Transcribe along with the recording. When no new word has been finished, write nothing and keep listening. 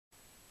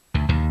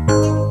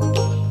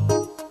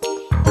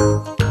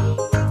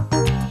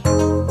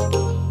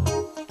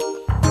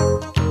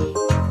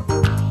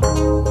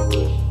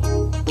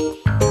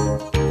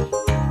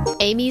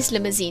Amy's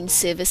Limousine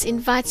service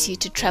invites you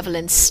to travel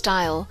in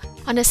style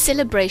on a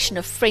celebration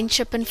of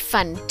friendship and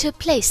fun to a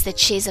place that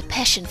shares a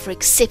passion for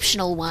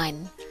exceptional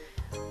wine.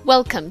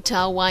 Welcome to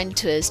our wine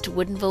tours to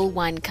Woodinville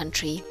Wine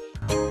Country.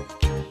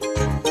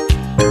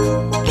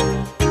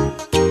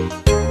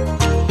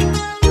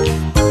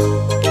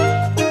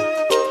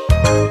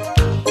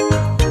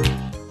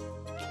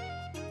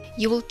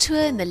 You will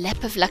tour in the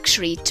lap of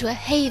luxury to a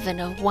haven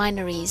of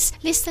wineries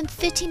less than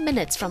 30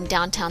 minutes from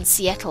downtown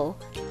Seattle,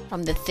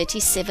 from the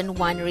 37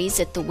 wineries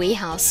at the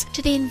warehouse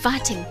to the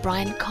inviting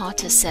Brian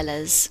Carter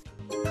cellars.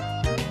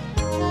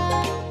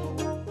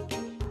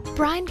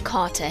 Brian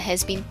Carter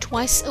has been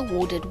twice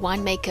awarded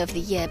Winemaker of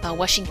the Year by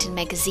Washington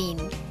Magazine.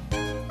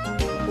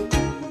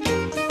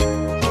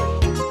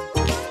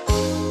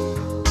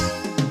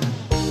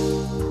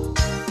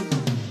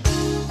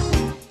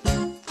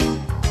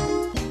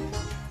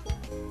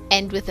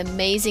 And with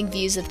amazing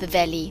views of the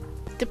valley,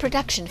 the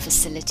production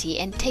facility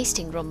and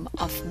tasting room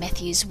of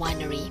Matthew's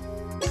Winery.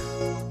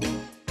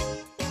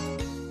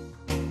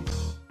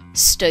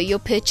 Stow your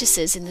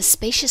purchases in the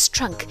spacious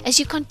trunk as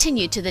you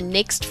continue to the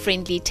next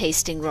friendly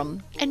tasting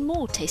room and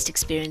more taste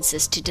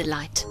experiences to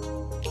delight.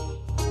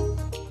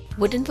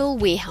 Woodinville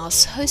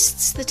Warehouse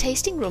hosts the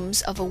tasting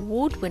rooms of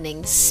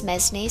award-winning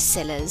Smasne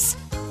Cellars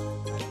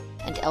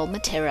and El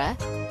Matera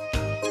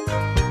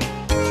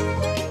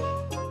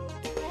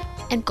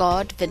and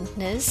God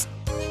Vintners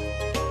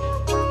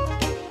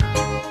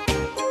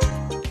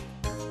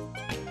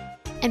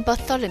and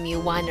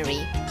Bartholomew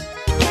Winery.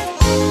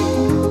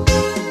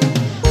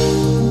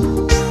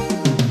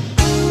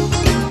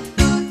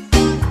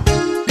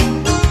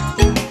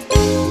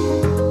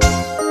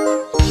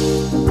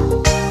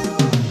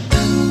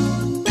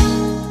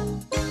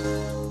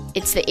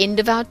 It's the end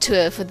of our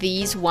tour for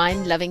these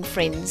wine-loving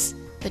friends,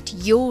 but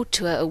your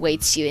tour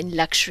awaits you in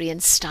luxury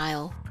and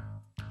style.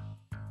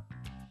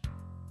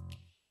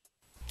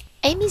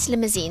 Amy's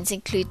limousines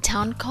include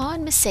town car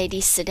and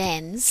Mercedes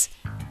sedans,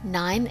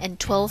 9 and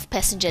 12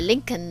 passenger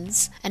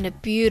Lincolns, and a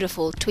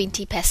beautiful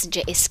 20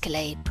 passenger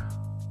Escalade.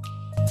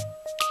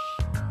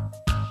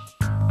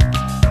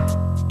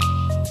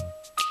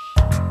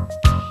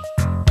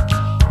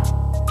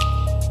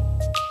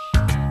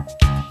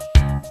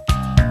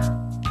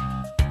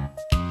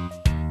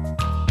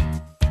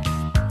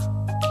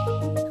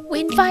 We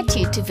invite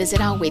you to visit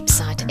our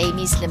website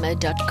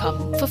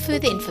amyslimo.com for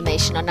further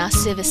information on our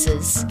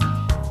services.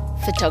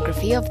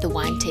 Photography of the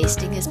wine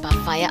tasting is by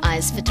Fire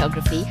Eyes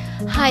Photography,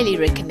 highly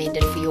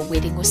recommended for your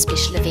wedding or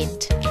special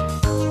event.